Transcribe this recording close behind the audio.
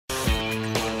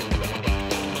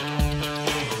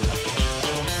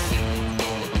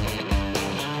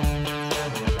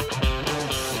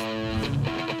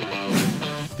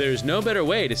There's no better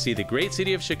way to see the great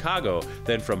city of Chicago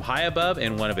than from high above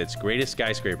in one of its greatest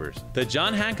skyscrapers. The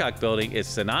John Hancock building is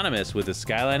synonymous with the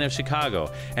skyline of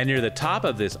Chicago, and near the top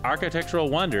of this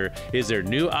architectural wonder is their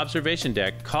new observation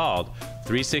deck called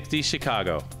 360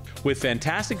 Chicago. With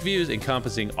fantastic views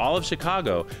encompassing all of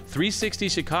Chicago, 360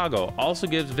 Chicago also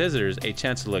gives visitors a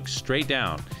chance to look straight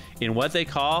down in what they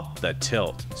call the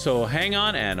tilt. So hang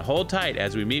on and hold tight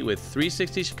as we meet with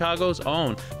 360 Chicago's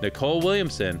own Nicole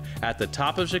Williamson at the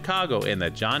top of Chicago in the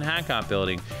John Hancock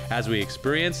building as we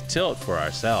experience tilt for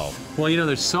ourselves. Well, you know,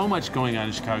 there's so much going on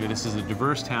in Chicago. This is a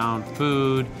diverse town,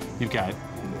 food, you've got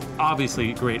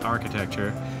obviously great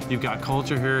architecture. You've got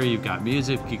culture here, you've got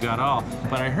music, you got all.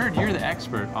 But I heard you're the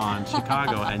expert on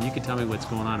Chicago and you can tell me what's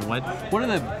going on. What are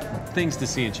the things to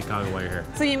see in Chicago while you're here?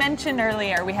 So you mentioned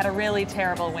earlier we had a really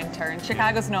terrible winter, and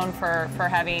Chicago's known for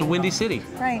having... a windy city.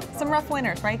 Right, some rough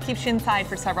winters, right? Keeps you inside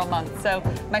for several months. So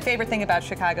my favorite thing about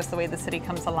Chicago is the way the city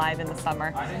comes alive in the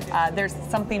summer. There's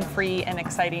something free and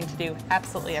exciting to do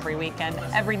absolutely every weekend.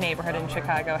 Every neighborhood in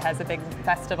Chicago has a big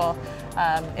festival.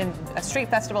 In a street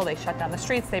festival, they shut down the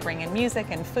streets, they bring in music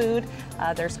and food.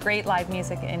 There's great live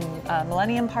music in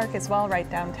Millennium Park as well, right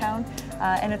downtown.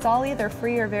 And it's all either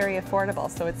free or very affordable,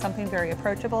 so it's something very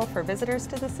approachable for visitors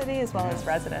to the city as well as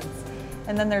residents.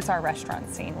 And then there's our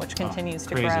restaurant scene, which continues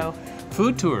to grow.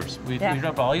 Food tours. We've done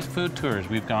all these food tours.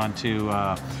 We've gone to,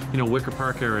 you know, Wicker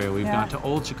Park area. We've gone to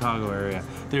Old Chicago area.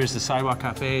 There's the sidewalk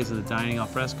cafes and the dining al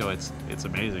fresco. It's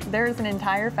amazing. There's an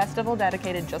entire festival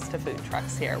dedicated just to food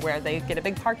trucks here, where they get a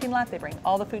big parking lot. They bring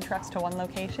all the food trucks to one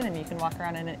location, and you can walk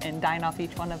around and dine off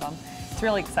each one of them. It's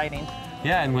really exciting.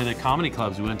 Yeah, and with the comedy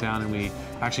clubs, we went down and we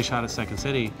actually shot at Second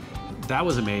City. That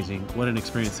was amazing. What an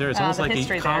experience there. It's almost like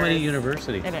a comedy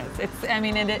university. It is.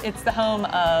 It's the home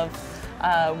of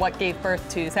what gave birth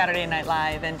to Saturday Night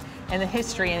Live, and the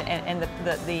history and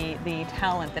the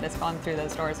talent that has gone through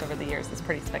those doors over the years is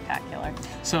pretty spectacular.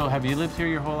 So have you lived here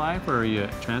your whole life, or are you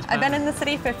transplanted? I've been in the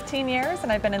city 15 years,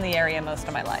 and I've been in the area most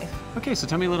of my life. Okay, so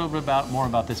tell me a little bit more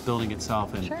about this building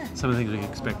itself and some of the things we can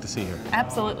expect to see here.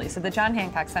 Absolutely. So the John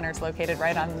Hancock Center is located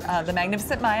right on the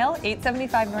Magnificent Mile,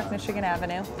 875 North Michigan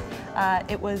Avenue.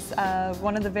 It was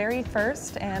one of the very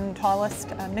first and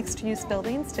tallest mixed-use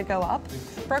buildings to go up.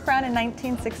 Broke ground in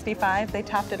 1965. They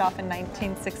topped it off in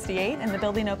 1968. And the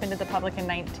building opened to the public in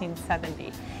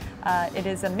 1970. It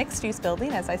is a mixed-use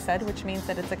building, as I said, which means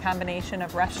that it's a combination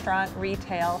of restaurant,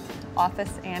 retail,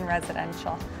 office, and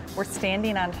residential. We're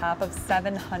standing on top of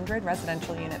 700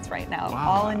 residential units right now,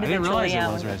 all individually owned. I didn't realize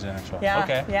it was residential. Yeah,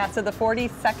 okay. Yeah, so the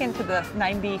 42nd to the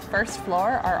 91st floor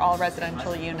are all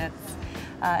residential units.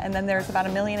 And then there's about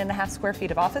 1.5 million square feet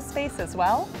of office space as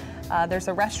well. There's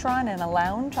a restaurant and a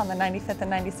lounge on the 95th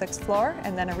and 96th floor,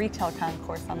 and then a retail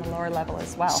concourse on the lower level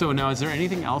as well. So now, is there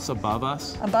anything else above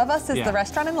us? Above us is the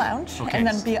restaurant and lounge, and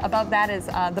then above that is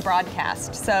the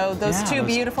broadcast. So those two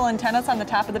beautiful antennas on the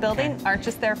top of the building aren't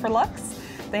just there for looks.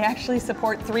 They actually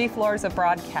support 3 floors of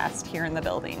broadcast here in the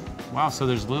building. Wow, so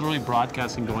there's literally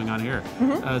broadcasting going on here.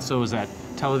 So is that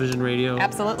television, radio?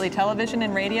 Absolutely, television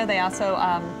and radio. They also,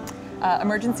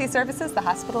 emergency services, the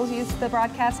hospitals use the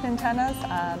broadcast antennas,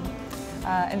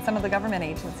 and some of the government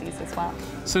agencies as well.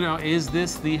 So now, is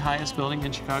this the highest building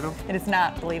in Chicago? It is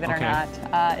not, believe it or not.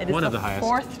 It is one of the highest.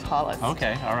 4th tallest.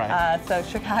 Okay, all right. So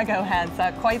Chicago has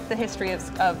quite the history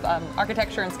of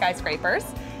architecture and skyscrapers.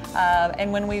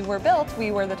 And when we were built,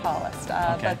 we were the tallest.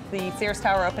 But the Sears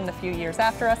Tower opened a few years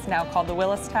after us, now called the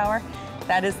Willis Tower.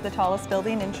 That is the tallest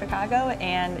building in Chicago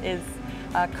and is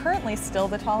currently still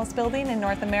the tallest building in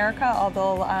North America,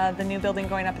 although the new building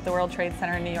going up at the World Trade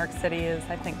Center in New York City is,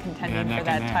 I think, contending for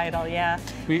that title. Yeah.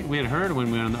 We had heard when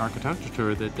we went on the architecture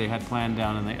tour that they had planned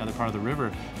down in the other part of the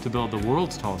river to build the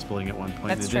world's tallest building at one point.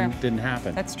 That's true. Didn't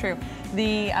happen. That's true.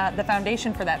 The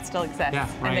foundation for that still exists,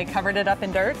 and they covered it up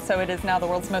in dirt, so it is now the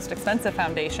world's most expensive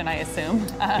foundation, I assume.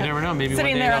 You never know. Maybe one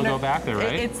day they'll go back there,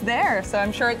 right? It's there, so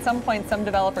I'm sure at some point some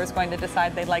developer is going to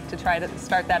decide they'd like to try to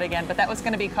start that again. But that was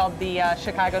going to be called the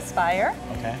Chicago Spire.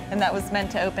 And that was meant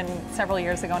to open several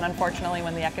years ago, and unfortunately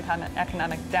when the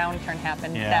economic downturn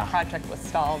happened, that project was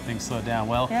stalled. Things slowed down.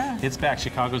 Well, it's back.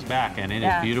 Chicago's back, and it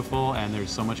is beautiful, and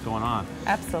there's so much going on.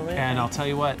 Absolutely. And I'll tell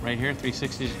you what, right here,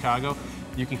 360 Chicago,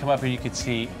 you can come up and you can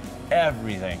see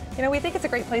everything. You know, we think it's a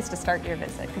great place to start your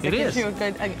visit because it gives you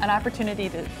an opportunity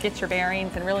to get your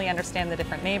bearings and really understand the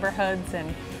different neighborhoods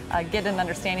and get an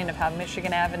understanding of how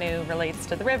Michigan Avenue relates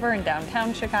to the river and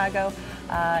downtown Chicago.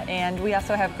 And we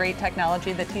also have great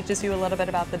technology that teaches you a little bit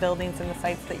about the buildings and the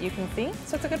sites that you can see.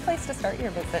 So it's a good place to start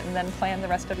your visit and then plan the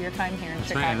rest of your time here in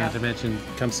Chicago. Right, and not to mention,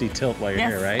 come see Tilt while you're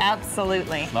here, right? Yes,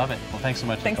 absolutely. Love it. Well, thanks so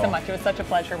much, Thanks Nicole. so much. It was such a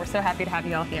pleasure. We're so happy to have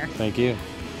you all here. Thank you.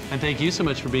 And thank you so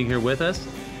much for being here with us.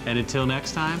 And until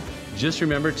next time, just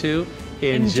remember to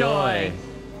enjoy.